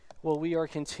Well, we are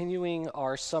continuing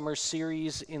our summer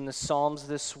series in the Psalms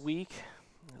this week.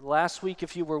 Last week,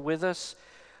 if you were with us,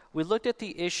 we looked at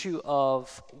the issue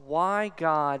of why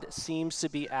God seems to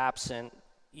be absent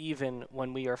even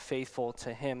when we are faithful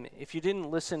to Him. If you didn't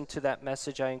listen to that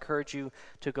message, I encourage you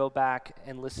to go back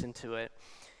and listen to it.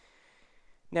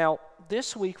 Now,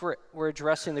 this week we're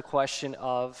addressing the question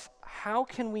of how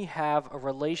can we have a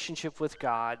relationship with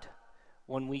God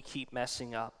when we keep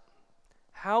messing up?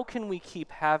 How can we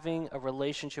keep having a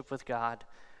relationship with God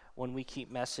when we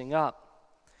keep messing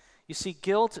up? You see,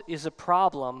 guilt is a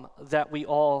problem that we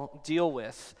all deal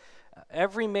with.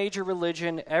 Every major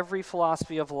religion, every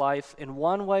philosophy of life, in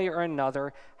one way or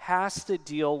another, has to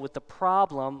deal with the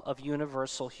problem of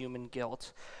universal human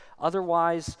guilt.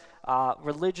 Otherwise,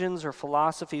 religions or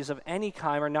philosophies of any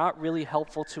kind are not really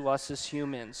helpful to us as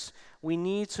humans. We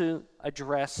need to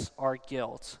address our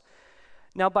guilt.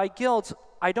 Now, by guilt,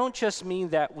 I don't just mean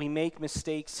that we make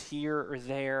mistakes here or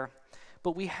there,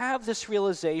 but we have this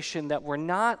realization that we're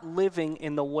not living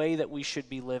in the way that we should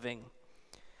be living.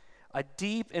 A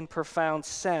deep and profound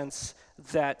sense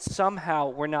that somehow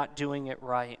we're not doing it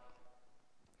right.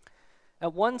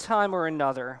 At one time or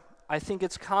another, I think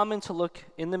it's common to look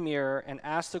in the mirror and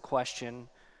ask the question,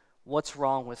 what's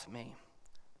wrong with me?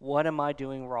 What am I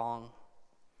doing wrong?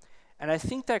 And I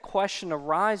think that question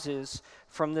arises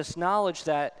from this knowledge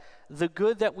that the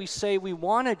good that we say we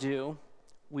want to do,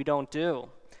 we don't do.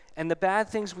 And the bad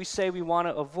things we say we want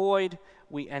to avoid,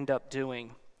 we end up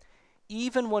doing.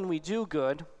 Even when we do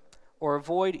good or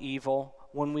avoid evil,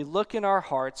 when we look in our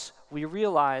hearts, we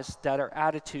realize that our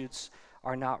attitudes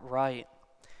are not right.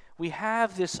 We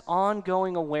have this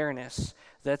ongoing awareness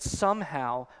that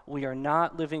somehow we are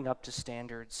not living up to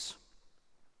standards.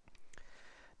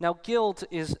 Now, guilt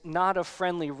is not a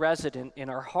friendly resident in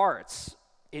our hearts.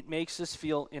 It makes us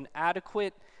feel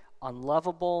inadequate,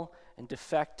 unlovable, and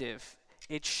defective.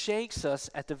 It shakes us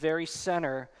at the very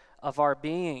center of our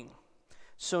being.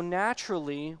 So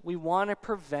naturally, we want to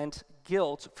prevent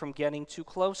guilt from getting too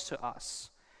close to us.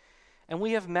 And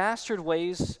we have mastered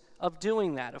ways of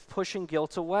doing that, of pushing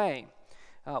guilt away.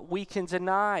 We can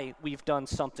deny we've done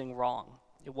something wrong.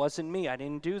 It wasn't me, I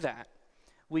didn't do that.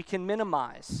 We can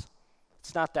minimize.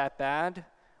 It's not that bad.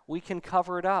 We can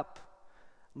cover it up.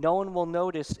 No one will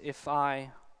notice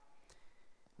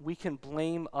we can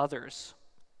blame others.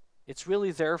 It's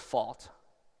really their fault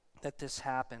that this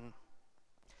happened.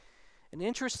 And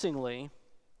interestingly,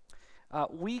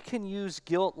 we can use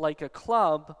guilt like a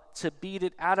club to beat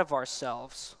it out of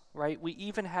ourselves, right? We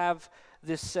even have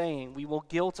this saying, we will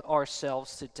guilt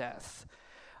ourselves to death.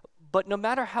 But no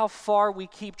matter how far we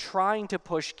keep trying to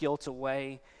push guilt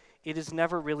away, it is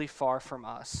never really far from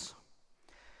us.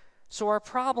 So our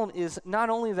problem is not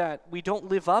only that we don't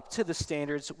live up to the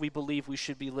standards we believe we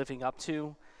should be living up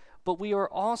to, but we are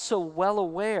also well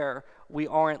aware we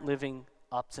aren't living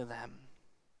up to them.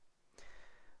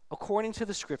 According to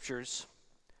the scriptures,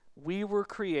 we were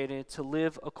created to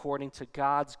live according to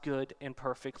God's good and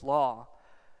perfect law,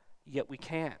 yet we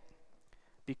can't.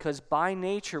 Because by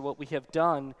nature, what we have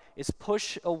done is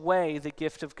push away the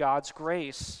gift of God's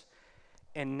grace.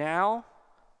 And now,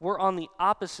 we're on the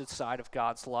opposite side of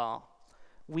God's law.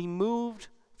 We moved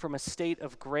from a state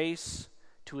of grace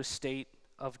to a state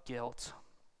of guilt.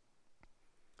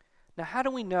 Now, how do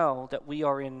we know that we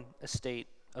are in a state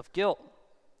of guilt?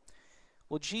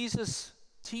 Well, Jesus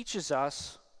teaches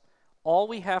us all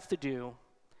we have to do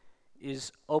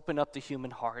is open up the human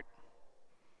heart.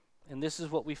 And this is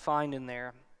what we find in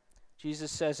there. Jesus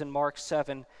says in Mark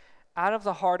 7, out of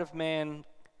the heart of man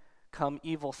come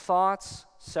evil thoughts,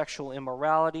 sexual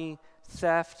immorality,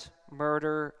 theft,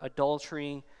 murder,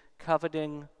 adultery,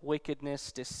 coveting,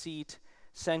 wickedness, deceit,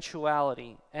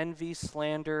 sensuality, envy,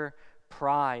 slander,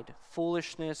 pride,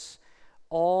 foolishness.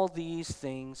 All these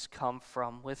things come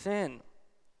from within.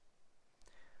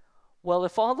 Well,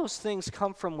 if all those things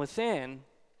come from within,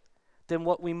 then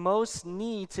what we most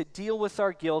need to deal with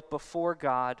our guilt before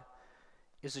God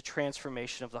is a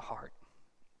transformation of the heart.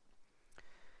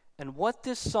 And what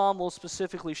this psalm will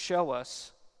specifically show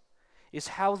us is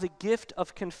how the gift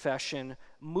of confession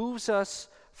moves us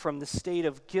from the state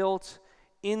of guilt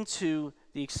into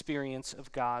the experience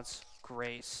of God's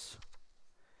grace.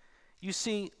 You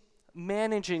see,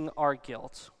 managing our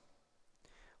guilt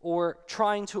or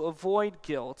trying to avoid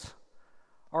guilt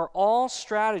are all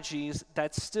strategies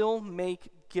that still make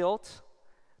guilt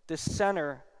the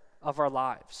center of our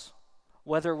lives.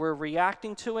 Whether we're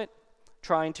reacting to it,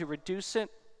 trying to reduce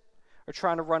it, or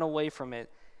trying to run away from it,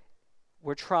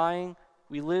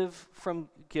 we live from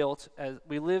guilt in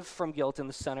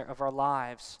the center of our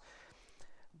lives.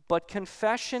 But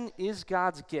confession is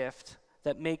God's gift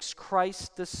that makes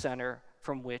Christ the center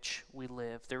from which we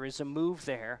live. There is a move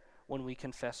there when we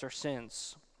confess our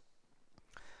sins.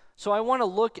 So I want to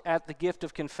look at the gift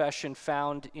of confession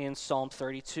found in Psalm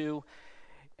 32.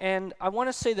 And I want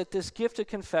to say that this gift of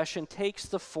confession takes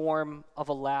the form of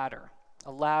a ladder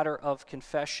of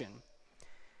confession.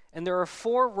 And there are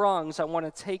 4 rungs I want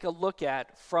to take a look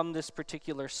at from this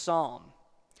particular psalm.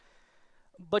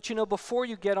 But before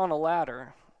you get on a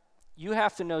ladder, you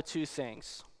have to know 2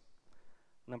 things.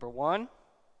 Number 1,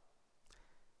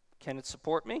 can it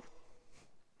support me?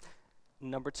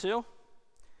 Number 2,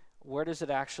 where does it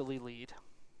actually lead?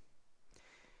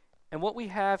 And what we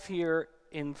have here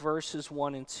in verses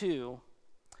 1 and 2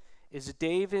 is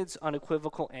David's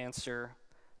unequivocal answer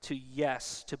to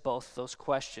yes to both those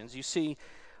questions. You see,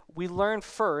 we learn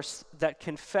first that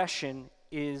confession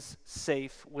is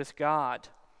safe with God.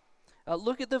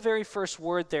 Look at the very first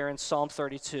word there in Psalm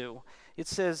 32. It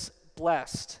says,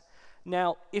 blessed.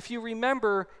 Now, if you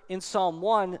remember in Psalm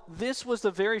 1, this was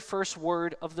the very first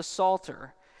word of the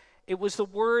Psalter. It was the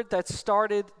word that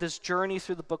started this journey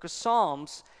through the book of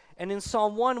Psalms. And in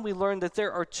Psalm 1, we learned that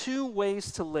there are 2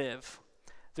 ways to live.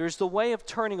 There's the way of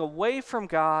turning away from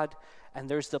God, and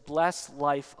there's the blessed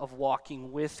life of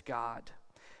walking with God.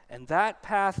 And that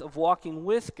path of walking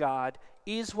with God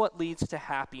is what leads to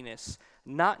happiness,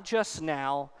 not just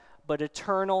now, but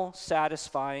eternal,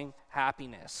 satisfying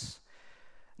happiness.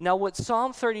 Now, what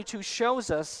Psalm 32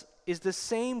 shows us is the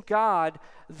same God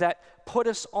that put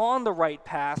us on the right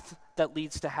path that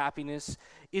leads to happiness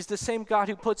is the same God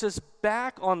who puts us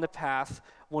back on the path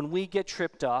when we get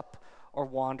tripped up or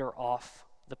wander off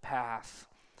the path.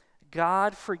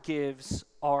 God forgives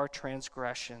our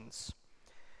transgressions.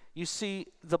 You see,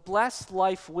 the blessed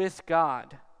life with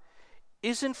God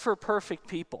isn't for perfect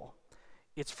people.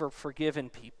 It's for forgiven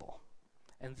people.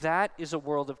 And that is a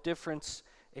world of difference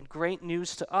and great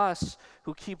news to us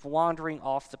who keep wandering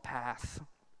off the path.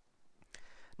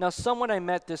 Now, someone I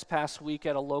met this past week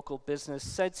at a local business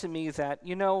said to me that,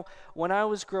 when I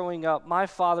was growing up, my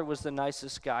father was the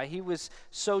nicest guy. He was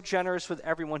so generous with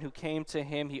everyone who came to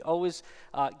him. He always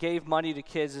gave money to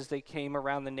kids as they came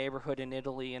around the neighborhood in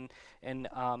Italy and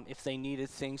if they needed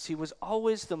things. He was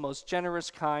always the most generous,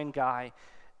 kind guy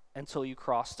until you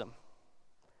crossed him.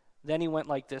 Then he went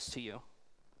like this to you.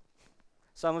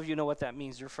 Some of you know what that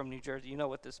means. You're from New Jersey. You know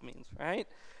what this means, right?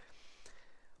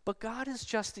 But God is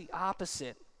just the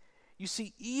opposite. You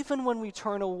see, even when we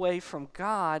turn away from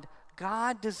God,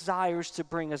 God desires to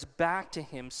bring us back to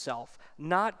himself,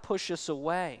 not push us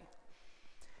away.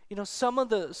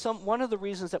 One of the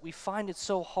reasons that we find it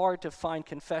so hard to find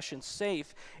confession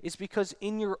safe is because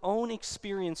in your own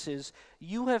experiences,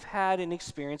 you have had an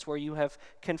experience where you have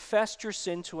confessed your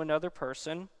sin to another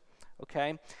person,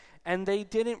 okay, and they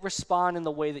didn't respond in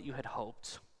the way that you had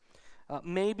hoped.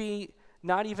 Maybe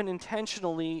not even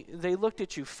intentionally, they looked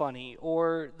at you funny,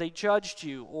 or they judged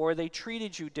you, or they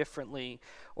treated you differently,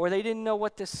 or they didn't know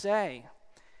what to say.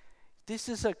 This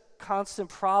is a constant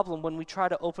problem when we try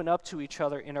to open up to each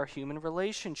other in our human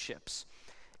relationships.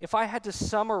 If I had to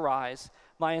summarize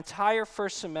my entire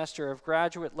first semester of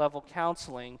graduate level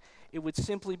counseling, it would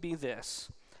simply be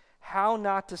this: how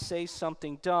not to say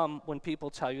something dumb when people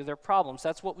tell you their problems.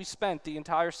 That's what we spent the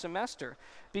entire semester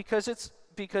because it's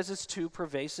too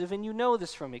pervasive, and you know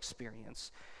this from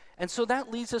experience. And so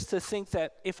that leads us to think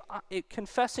that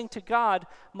confessing to God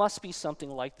must be something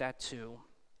like that too.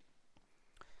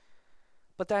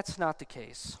 But that's not the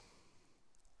case.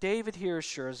 David here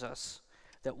assures us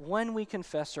that when we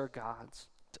confess to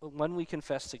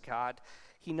God,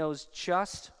 he knows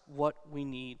just what we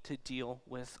need to deal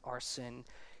with our sin.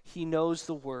 He knows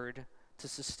the word to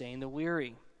sustain the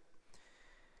weary.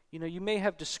 You may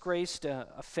have disgraced a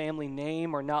family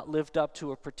name or not lived up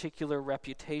to a particular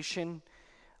reputation,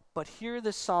 but here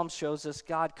the psalm shows us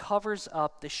God covers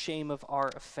up the shame of our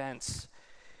offense.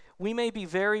 We may be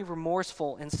very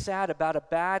remorseful and sad about a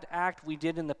bad act we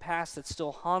did in the past that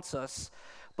still haunts us,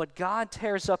 but God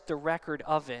tears up the record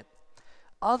of it.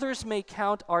 Others may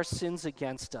count our sins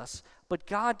against us, but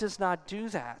God does not do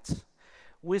that.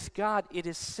 With God, it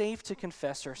is safe to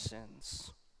confess our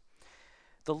sins.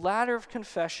 The ladder of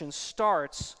confession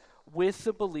starts with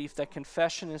the belief that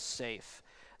confession is safe,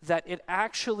 that it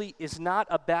actually is not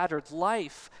a battered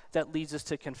life that leads us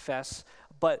to confess,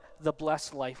 but the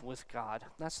blessed life with God.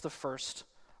 That's the first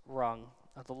rung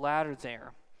of the ladder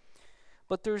there.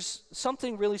 But there's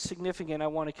something really significant I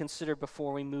want to consider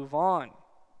before we move on.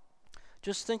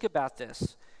 Just think about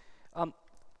this.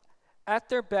 At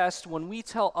their best, when we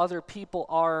tell other people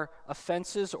our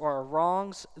offenses or our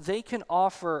wrongs, they can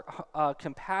offer a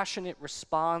compassionate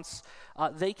response.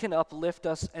 They can uplift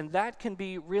us, and that can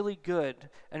be really good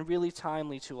and really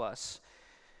timely to us.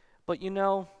 But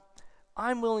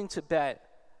I'm willing to bet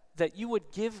that you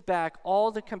would give back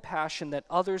all the compassion that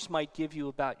others might give you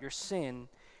about your sin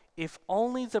if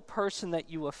only the person that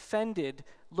you offended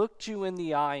looked you in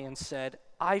the eye and said,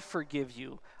 "I forgive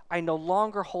you. I no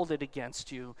longer hold it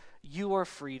against you. You are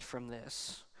freed from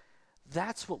this."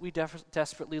 That's what we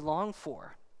desperately long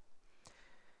for.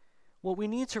 What we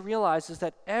need to realize is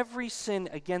that every sin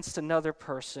against another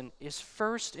person is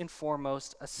first and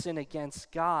foremost a sin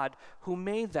against God who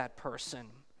made that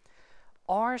person.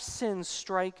 Our sins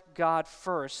strike God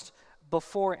first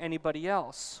before anybody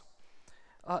else.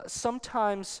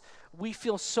 Sometimes we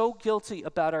feel so guilty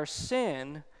about our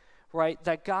sin, right,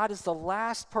 that God is the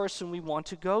last person we want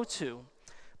to go to.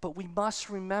 But we must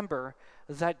remember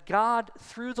that God,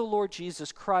 through the Lord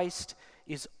Jesus Christ,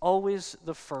 is always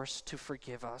the first to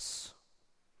forgive us.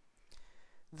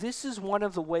 This is one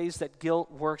of the ways that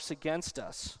guilt works against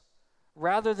us.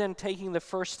 Rather than taking the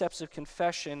first steps of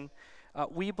confession,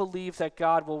 we believe that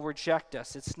God will reject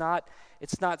us. It's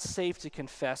not safe to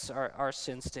confess our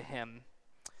sins to Him.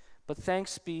 But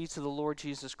thanks be to the Lord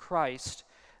Jesus Christ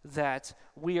that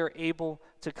we are able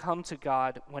to come to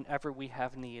God whenever we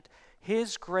have need.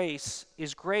 His grace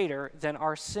is greater than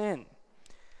our sin.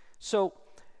 So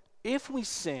if we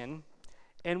sin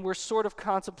and we're sort of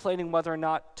contemplating whether or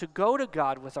not to go to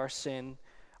God with our sin,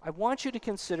 I want you to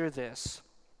consider this,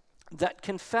 that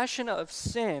confession of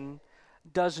sin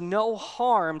does no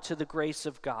harm to the grace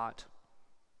of God.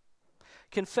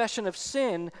 Confession of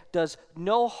sin does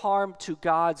no harm to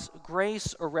God's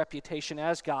grace or reputation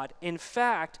as God. In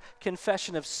fact,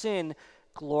 confession of sin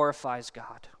glorifies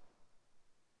God.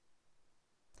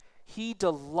 He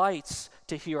delights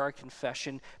to hear our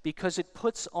confession because it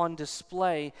puts on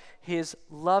display His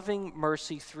loving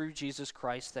mercy through Jesus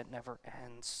Christ that never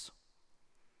ends.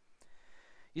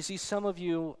 You see, some of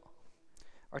you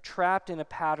are trapped in a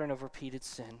pattern of repeated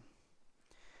sin.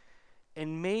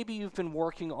 And maybe you've been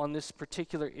working on this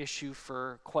particular issue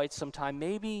for quite some time.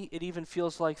 Maybe it even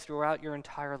feels like throughout your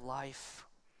entire life.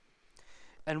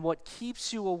 And what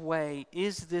keeps you away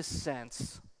is this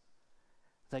sense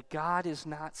that God is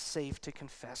not safe to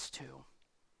confess to.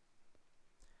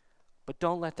 But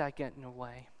don't let that get in the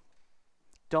way.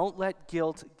 Don't let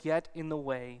guilt get in the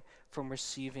way from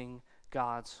receiving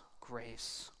God's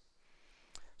grace.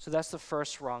 So that's the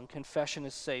first wrong. Confession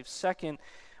is safe. Second,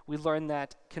 we learn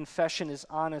that confession is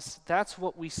honest. That's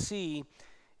what we see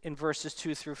in verses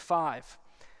 2 through 5.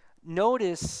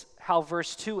 Notice how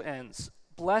verse 2 ends.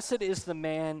 Blessed is the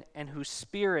man in whose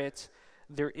spirit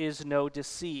there is no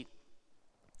deceit.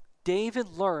 David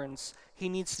learns he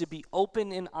needs to be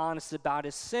open and honest about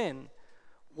his sin.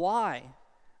 Why?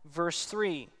 Verse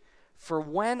 3, for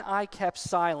when I kept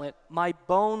silent, my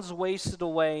bones wasted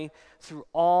away through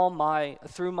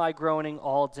my groaning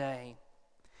all day.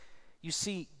 You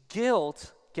see,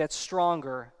 guilt gets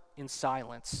stronger in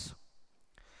silence.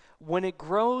 When it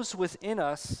grows within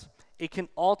us, it can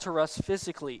alter us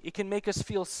physically. It can make us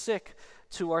feel sick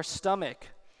to our stomach.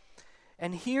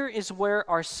 And here is where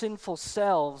our sinful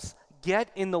selves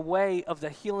get in the way of the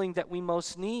healing that we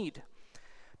most need.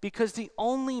 Because the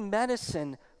only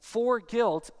medicine for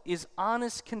guilt is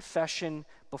honest confession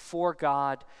before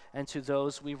God and to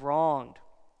those we wronged.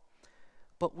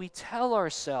 But we tell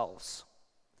ourselves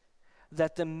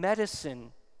that the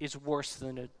medicine is worse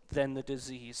than the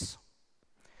disease.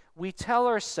 We tell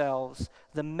ourselves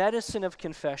the medicine of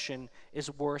confession is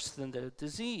worse than the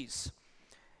disease.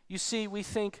 You see, we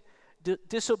think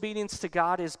disobedience to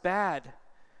God is bad,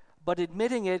 but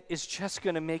admitting it is just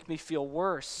going to make me feel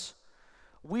worse.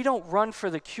 We don't run for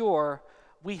the cure,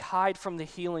 we hide from the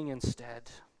healing instead.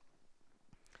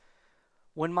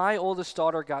 When my oldest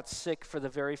daughter got sick for the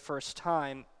very first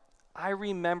time, I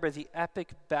remember the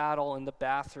epic battle in the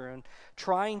bathroom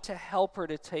trying to help her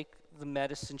to take the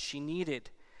medicine she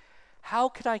needed. How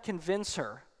could I convince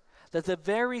her that the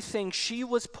very thing she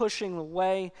was pushing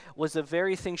away was the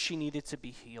very thing she needed to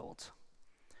be healed?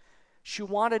 She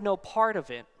wanted no part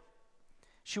of it.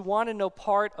 She wanted no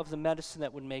part of the medicine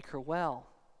that would make her well.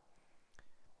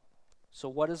 So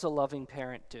what does a loving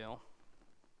parent do?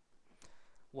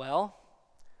 Well,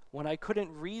 when I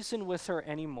couldn't reason with her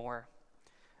anymore,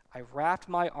 I wrapped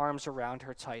my arms around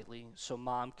her tightly so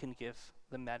Mom can give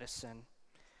the medicine.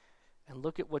 And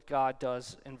look at what God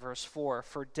does in verse 4.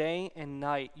 For day and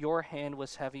night your hand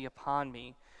was heavy upon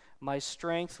me. My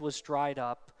strength was dried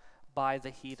up by the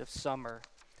heat of summer.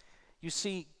 You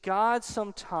see, God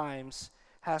sometimes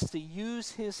has to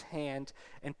use his hand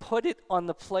and put it on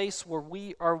the place where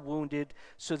we are wounded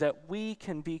so that we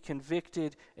can be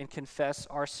convicted and confess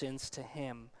our sins to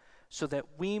him, so that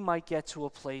we might get to a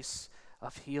place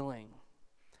of healing.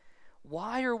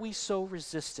 Why are we so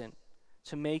resistant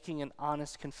to making an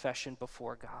honest confession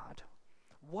before God?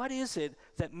 What is it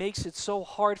that makes it so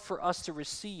hard for us to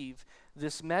receive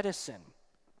this medicine?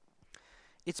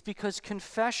 It's because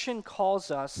confession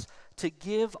calls us to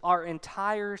give our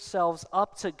entire selves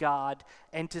up to God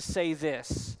and to say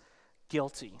this: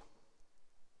 guilty.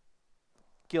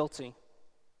 Guilty.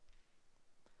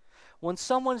 When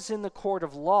someone's in the court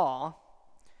of law,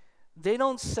 they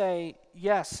don't say,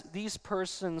 yes, this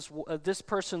person's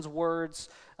words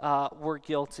were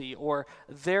guilty, or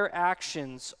their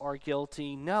actions are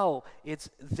guilty. No, it's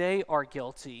they are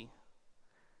guilty.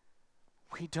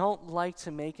 We don't like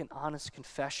to make an honest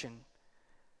confession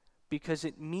because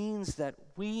it means that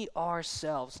we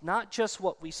ourselves, not just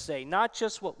what we say, not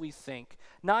just what we think,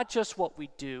 not just what we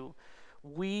do,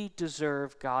 we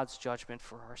deserve God's judgment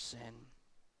for our sin.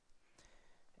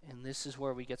 And this is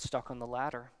where we get stuck on the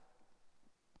ladder.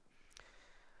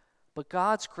 But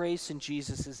God's grace in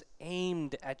Jesus is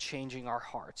aimed at changing our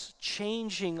hearts,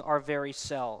 changing our very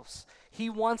selves. He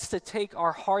wants to take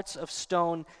our hearts of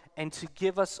stone and to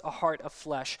give us a heart of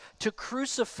flesh, to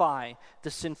crucify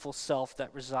the sinful self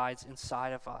that resides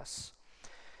inside of us.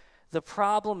 The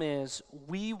problem is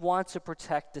we want to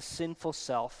protect the sinful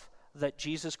self that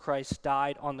Jesus Christ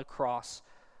died on the cross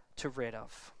to rid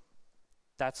of.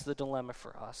 That's the dilemma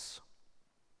for us.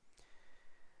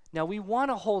 Now, we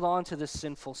want to hold on to this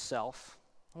sinful self.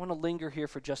 I want to linger here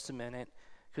for just a minute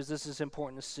because this is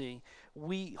important to see.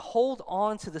 We hold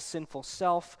on to the sinful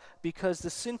self because the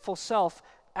sinful self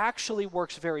actually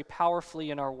works very powerfully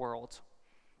in our world,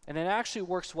 and it actually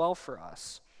works well for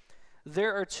us.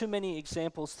 There are too many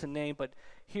examples to name, but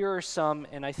here are some,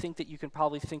 and I think that you can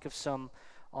probably think of some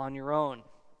on your own.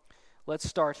 Let's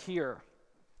start here.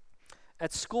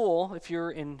 At school, if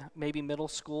you're in maybe middle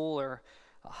school or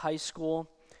high school,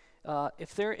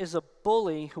 if there is a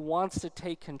bully who wants to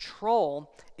take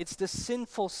control, it's the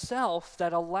sinful self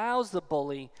that allows the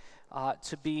bully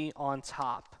to be on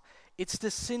top. It's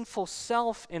the sinful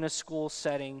self in a school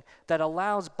setting that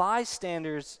allows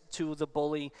bystanders to the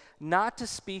bully not to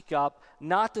speak up,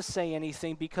 not to say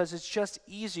anything, because it's just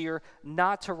easier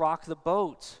not to rock the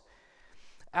boat.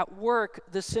 At work,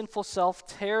 the sinful self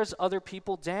tears other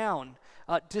people down,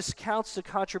 discounts the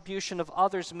contribution of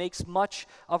others, makes much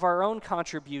of our own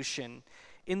contribution.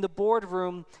 In the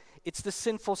boardroom, it's the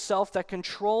sinful self that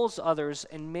controls others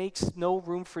and makes no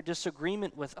room for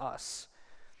disagreement with us.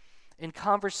 In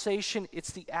conversation,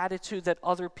 it's the attitude that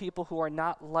other people who are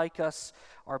not like us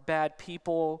are bad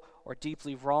people or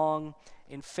deeply wrong.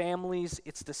 In families,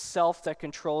 it's the self that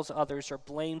controls others or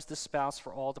blames the spouse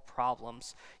for all the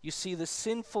problems. You see, the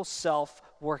sinful self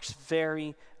works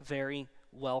very, very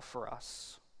well for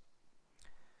us.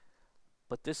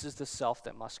 But this is the self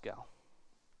that must go.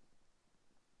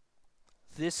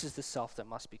 This is the self that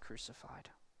must be crucified.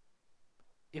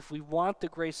 If we want the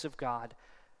grace of God,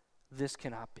 this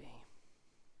cannot be.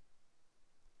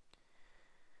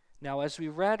 Now, as we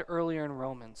read earlier in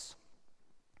Romans,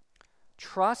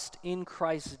 trust in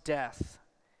Christ's death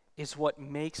is what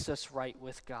makes us right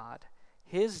with God.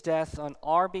 His death on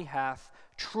our behalf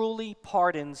truly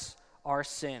pardons our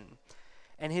sin.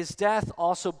 And his death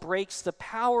also breaks the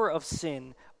power of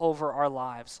sin over our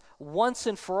lives. Once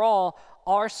and for all,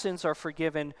 our sins are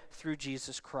forgiven through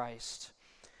Jesus Christ.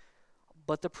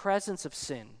 But the presence of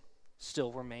sin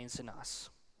still remains in us.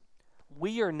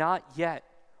 We are not yet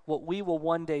what we will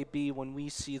one day be when we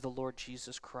see the Lord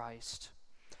Jesus Christ.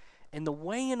 And the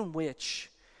way in which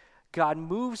God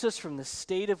moves us from the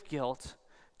state of guilt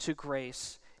to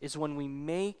grace is when we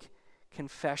make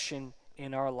confession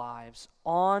in our lives,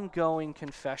 ongoing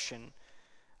confession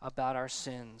about our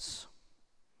sins.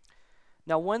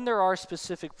 Now, when there are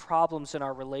specific problems in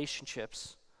our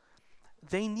relationships,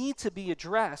 they need to be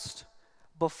addressed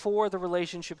before the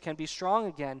relationship can be strong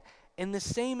again. And the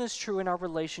same is true in our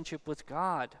relationship with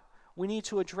God. We need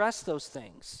to address those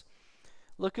things.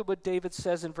 Look at what David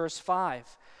says in verse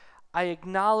 5. I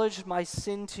acknowledged my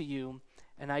sin to you,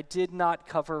 and I did not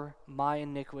cover my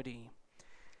iniquity.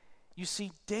 You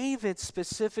see, David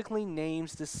specifically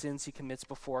names the sins he commits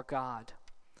before God.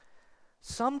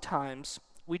 Sometimes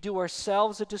we do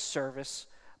ourselves a disservice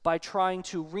by trying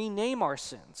to rename our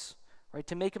sins, right,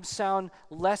 to make them sound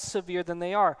less severe than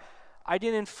they are. I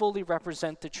didn't fully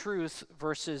represent the truth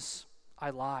versus I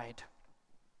lied.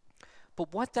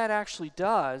 But what that actually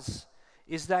does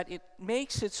is that it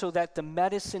makes it so that the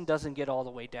medicine doesn't get all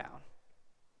the way down.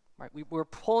 right? We're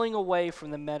pulling away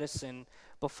from the medicine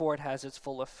before it has its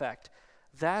full effect.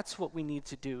 That's what we need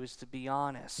to do, is to be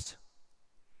honest.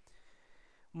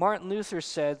 Martin Luther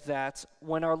said that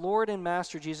when our Lord and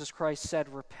Master Jesus Christ said,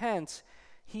 repent,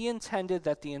 he intended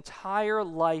that the entire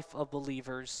life of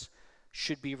believers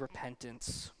should be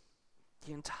repentance.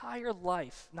 The entire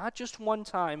life, not just one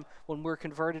time when we're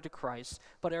converted to Christ,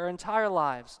 but our entire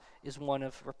lives is one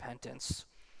of repentance.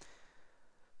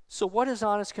 So what does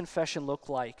honest confession look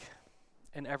like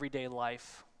in everyday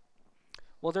life?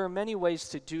 Well, there are many ways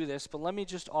to do this, but let me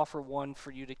just offer one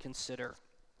for you to consider.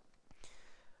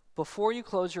 Before you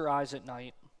close your eyes at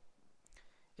night,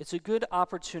 it's a good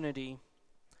opportunity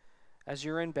as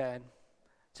you're in bed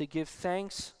to give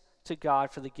thanks to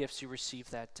God for the gifts you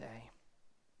received that day.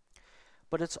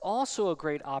 But it's also a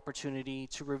great opportunity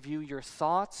to review your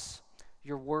thoughts,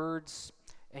 your words,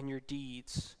 and your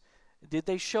deeds. Did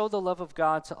they show the love of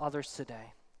God to others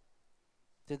today?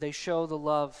 Did they show the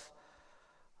love?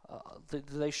 Did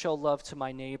they show love to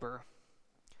my neighbor?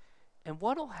 And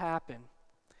what will happen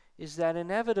is that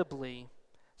inevitably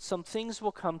some things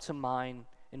will come to mind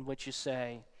in which you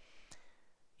say,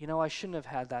 I shouldn't have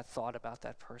had that thought about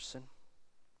that person.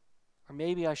 Or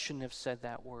maybe I shouldn't have said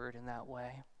that word in that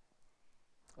way.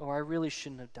 Or I really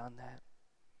shouldn't have done that.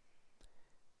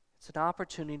 It's an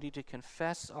opportunity to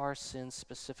confess our sins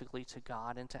specifically to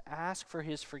God and to ask for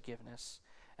his forgiveness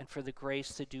and for the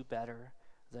grace to do better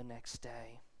the next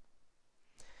day.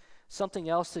 Something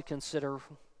else to consider: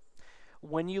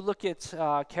 when you look at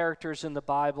characters in the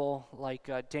Bible like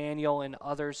Daniel and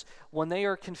others, when they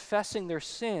are confessing their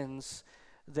sins,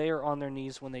 they are on their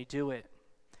knees when they do it.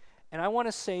 And I want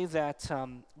to say that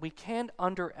we can't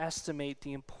underestimate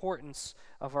the importance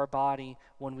of our body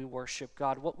when we worship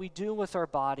God. What we do with our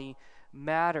body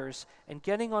matters, and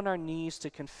getting on our knees to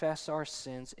confess our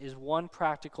sins is one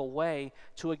practical way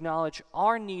to acknowledge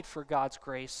our need for God's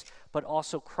grace, but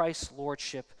also Christ's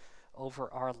lordship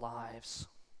over our lives.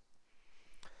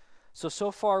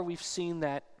 So far we've seen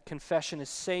that confession is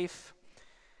safe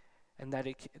and that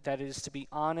it is to be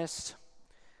honest.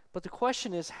 But the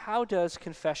question is, how does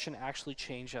confession actually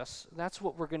change us? That's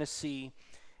what we're going to see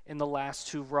in the last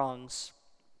two rungs.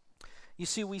 You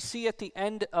see, we see at the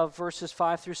end of verses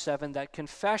 5 through 7 that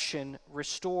confession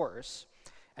restores.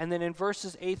 And then in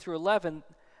verses 8 through 11,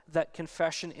 that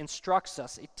confession instructs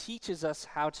us. It teaches us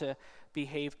how to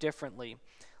behave differently.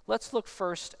 Let's look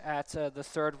first at the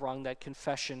third rung, that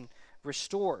confession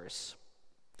restores.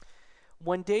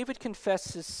 When David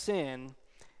confessed his sin,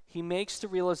 he makes the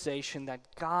realization that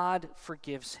God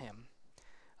forgives him.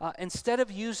 Instead of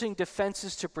using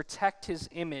defenses to protect his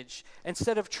image,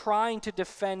 instead of trying to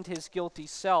defend his guilty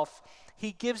self,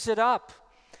 he gives it up.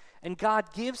 And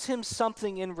God gives him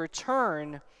something in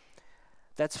return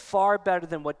that's far better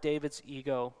than what David's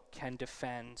ego can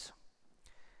defend.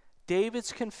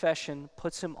 David's confession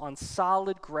puts him on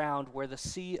solid ground where the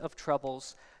sea of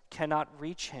troubles cannot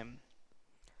reach him.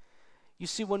 You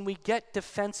see, when we get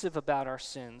defensive about our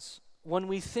sins, when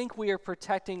we think we are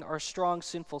protecting our strong,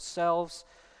 sinful selves,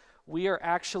 we are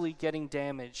actually getting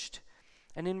damaged.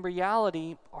 And in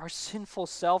reality, our sinful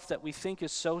self that we think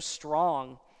is so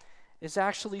strong is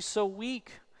actually so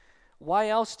weak. Why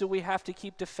else do we have to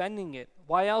keep defending it?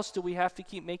 Why else do we have to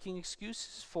keep making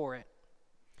excuses for it?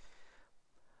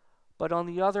 But on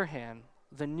the other hand,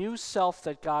 the new self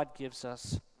that God gives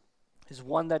us is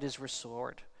one that is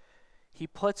restored. He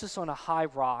puts us on a high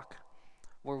rock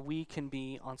where we can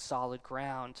be on solid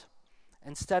ground.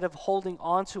 Instead of holding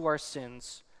on to our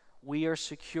sins, we are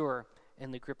secure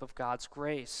in the grip of God's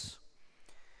grace.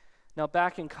 Now,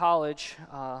 back in college,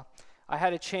 I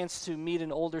had a chance to meet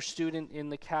an older student in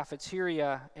the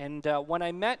cafeteria, and when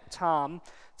I met Tom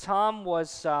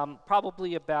was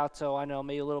probably about,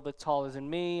 maybe a little bit taller than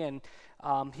me, and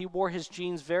he wore his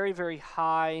jeans very, very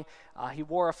high. He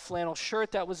wore a flannel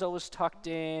shirt that was always tucked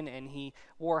in, and he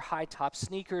wore high-top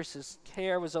sneakers. His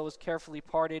hair was always carefully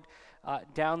parted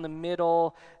down the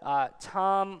middle.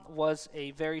 Tom was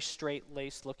a very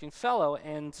straight-laced looking fellow,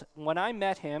 and when I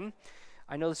met him,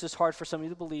 I know this is hard for some of you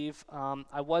to believe,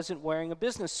 I wasn't wearing a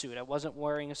business suit. I wasn't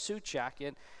wearing a suit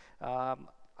jacket.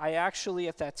 I actually,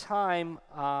 at that time,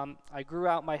 I grew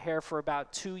out my hair for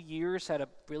about 2 years, had a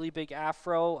really big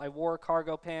afro. I wore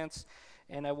cargo pants,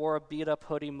 and I wore a beat-up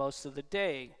hoodie most of the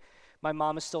day. My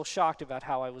mom is still shocked about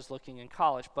how I was looking in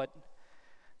college, but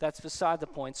that's beside the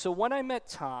point. So when I met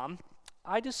Tom,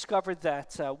 I discovered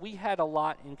that we had a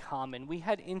lot in common. We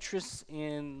had interests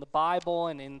in the Bible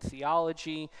and in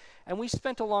theology, and we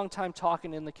spent a long time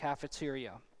talking in the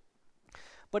cafeteria.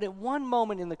 But at one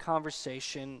moment in the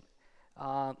conversation,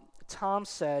 Tom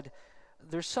said,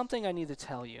 "There's something I need to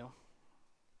tell you."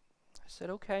 I said,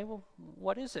 okay, well,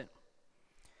 what is it?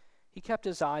 He kept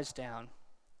his eyes down.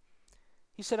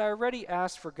 He said, I already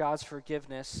asked for God's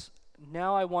forgiveness.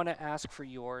 Now I want to ask for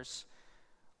yours.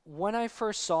 When I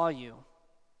first saw you,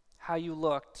 how you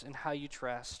looked and how you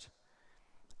dressed,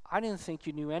 I didn't think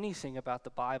you knew anything about the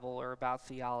Bible or about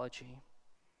theology.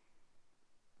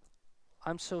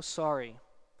 I'm so sorry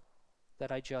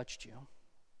that I judged you.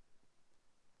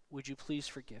 Would you please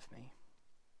forgive me?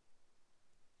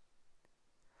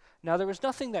 Now, there was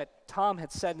nothing that Tom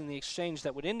had said in the exchange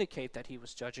that would indicate that he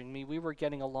was judging me. We were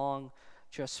getting along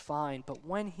just fine. But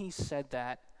when he said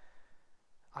that,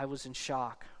 I was in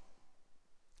shock.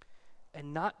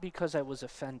 And not because I was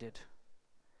offended,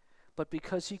 but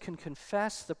because he can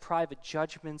confess the private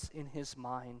judgments in his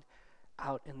mind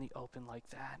out in the open like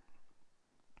that.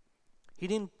 He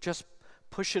didn't just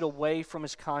push it away from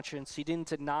his conscience. He didn't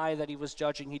deny that he was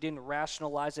judging. He didn't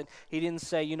rationalize it. He didn't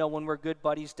say, when we're good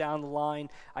buddies down the line,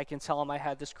 I can tell him I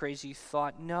had this crazy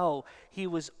thought. No, he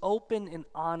was open and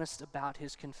honest about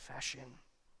his confession.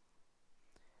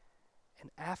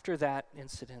 And after that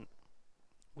incident,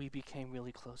 we became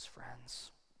really close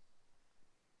friends.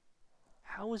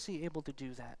 How was he able to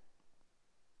do that?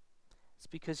 It's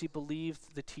because he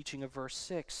believed the teaching of verse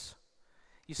 6.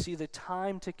 You see, the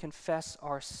time to confess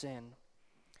our sin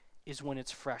is when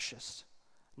it's freshest,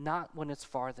 not when it's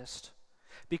farthest.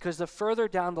 Because the further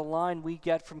down the line we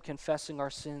get from confessing our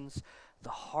sins, the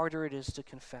harder it is to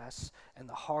confess and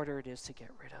the harder it is to get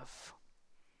rid of.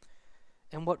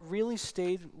 And what really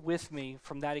stayed with me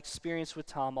from that experience with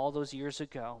Tom all those years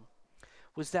ago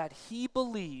was that he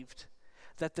believed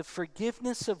that the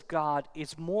forgiveness of God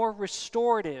is more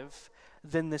restorative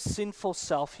than the sinful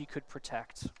self he could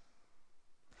protect.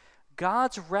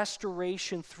 God's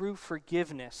restoration through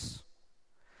forgiveness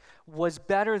was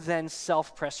better than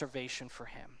self-preservation for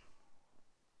him.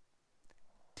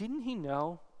 Didn't he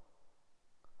know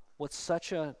what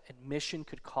such an admission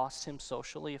could cost him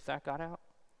socially if that got out?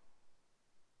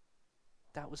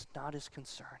 That was not his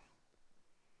concern.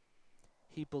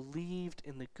 He believed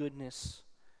in the goodness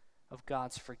of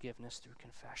God's forgiveness through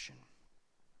confession.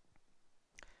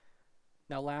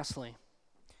 Now, lastly,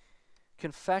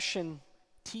 confession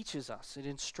teaches us, it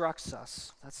instructs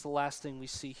us. That's the last thing we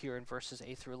see here in verses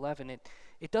 8 through 11.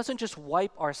 It doesn't just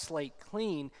wipe our slate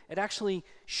clean, it actually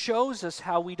shows us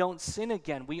how we don't sin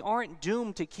again. We aren't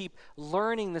doomed to keep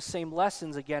learning the same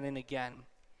lessons again and again.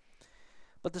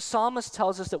 But the psalmist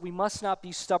tells us that we must not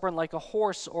be stubborn like a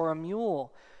horse or a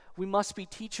mule. We must be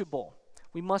teachable.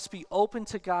 We must be open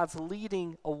to God's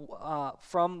leading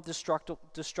from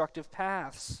destructive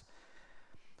paths.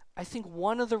 I think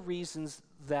one of the reasons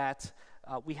that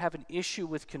we have an issue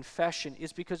with confession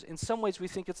is because in some ways we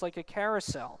think it's like a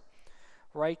carousel,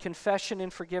 right? Confession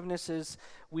and forgiveness is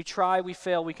we try, we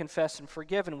fail, we confess and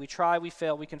forgive, and we try, we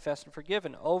fail, we confess and forgive,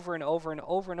 and over and over and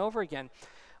over and over again.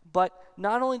 But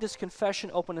not only does confession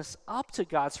open us up to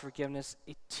God's forgiveness,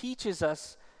 it teaches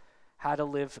us how to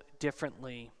live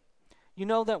differently. You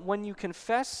know that when you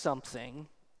confess something,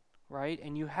 right,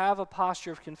 and you have a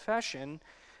posture of confession,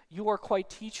 you are quite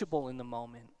teachable in the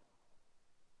moment.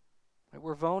 Right?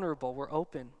 We're vulnerable, we're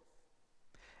open.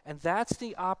 And that's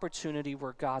the opportunity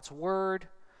where God's word,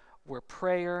 where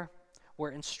prayer, where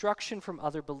instruction from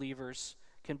other believers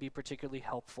can be particularly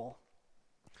helpful.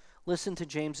 Listen to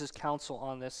James's counsel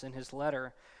on this in his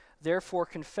letter. Therefore,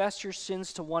 confess your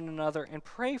sins to one another and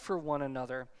pray for one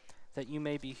another that you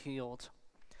may be healed.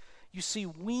 You see,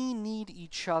 we need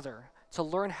each other to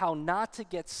learn how not to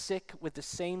get sick with the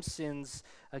same sins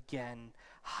again.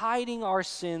 Hiding our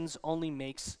sins only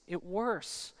makes it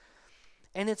worse.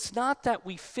 And it's not that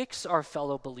we fix our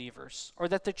fellow believers or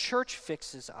that the church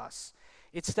fixes us.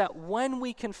 It's that when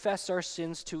we confess our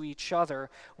sins to each other,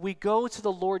 we go to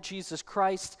the Lord Jesus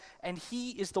Christ, and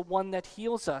he is the one that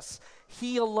heals us.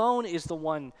 He alone is the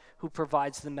one who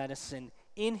provides the medicine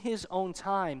in his own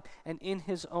time and in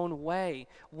his own way.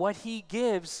 What he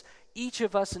gives, each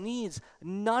of us needs.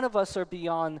 None of us are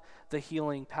beyond the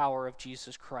healing power of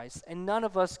Jesus Christ, and none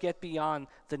of us get beyond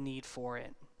the need for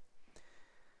it.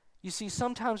 You see,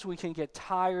 sometimes we can get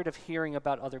tired of hearing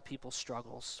about other people's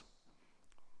struggles.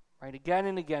 Right? Again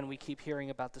and again, we keep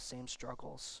hearing about the same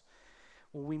struggles.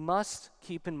 Well, we must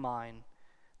keep in mind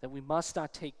that we must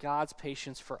not take God's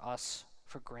patience for us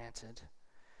for granted.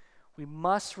 We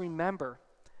must remember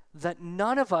that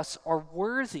none of us are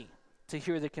worthy to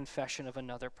hear the confession of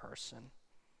another person.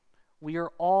 We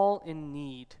are all in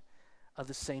need of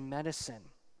the same medicine.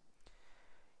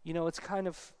 You know, it's kind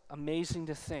of amazing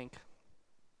to think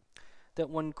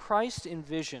that when Christ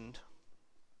envisioned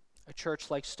a church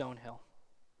like Stonehill,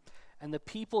 and the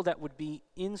people that would be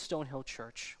in Stonehill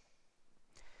Church,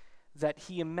 that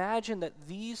he imagined that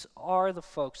these are the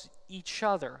folks, each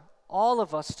other, all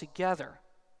of us together,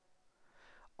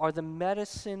 are the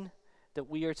medicine that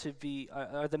we are to be,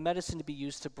 are the medicine to be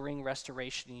used to bring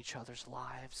restoration in each other's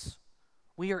lives.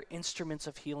 We are instruments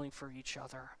of healing for each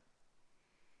other.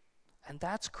 And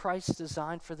that's Christ's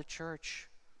design for the church.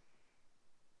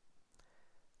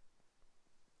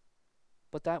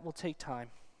 But that will take time.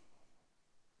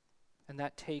 And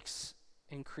that takes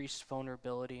increased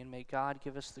vulnerability. And may God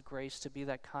give us the grace to be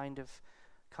that kind of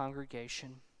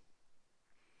congregation.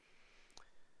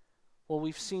 Well,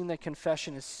 we've seen that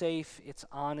confession is safe, it's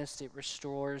honest, it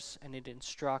restores, and it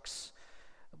instructs.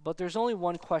 But there's only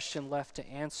one question left to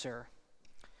answer.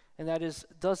 And that is,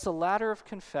 does the ladder of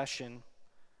confession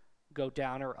go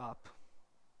down or up?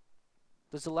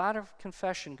 Does the ladder of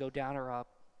confession go down or up?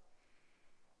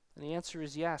 And the answer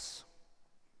is yes.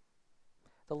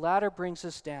 The ladder brings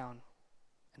us down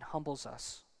and humbles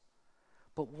us.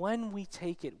 But when we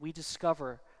take it, we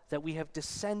discover that we have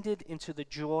descended into the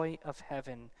joy of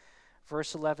heaven.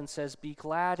 Verse 11 says, "Be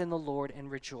glad in the Lord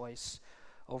and rejoice,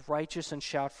 O righteous, and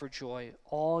shout for joy,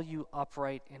 all you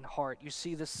upright in heart." You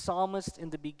see, the psalmist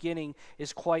in the beginning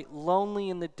is quite lonely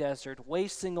in the desert,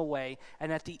 wasting away.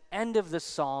 And at the end of the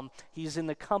psalm, he's in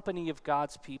the company of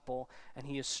God's people, and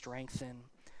he is strengthened.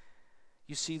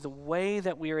 You see, the way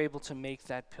that we are able to make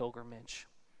that pilgrimage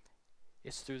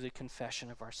is through the confession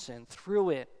of our sin.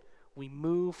 Through it, we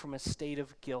move from a state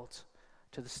of guilt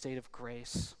to the state of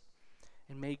grace.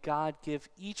 And may God give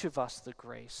each of us the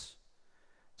grace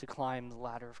to climb the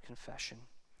ladder of confession.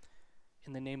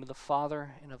 In the name of the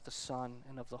Father, and of the Son,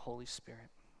 and of the Holy Spirit.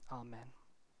 Amen.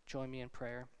 Join me in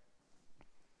prayer.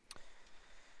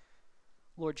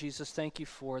 Lord Jesus, thank you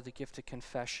for the gift of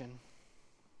confession.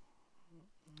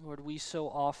 Lord, we so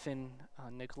often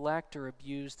neglect or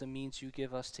abuse the means you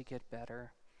give us to get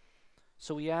better.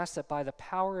 So we ask that by the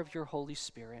power of your Holy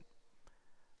Spirit,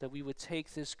 that we would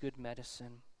take this good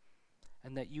medicine,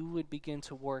 and that you would begin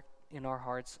to work in our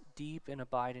hearts deep and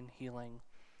abide in healing.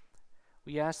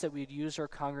 We ask that we'd use our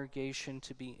congregation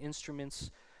to be instruments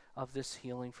of this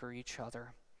healing for each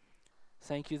other.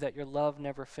 Thank you that your love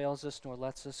never fails us nor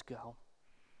lets us go.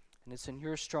 And it's in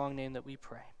your strong name that we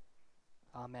pray.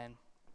 Amen.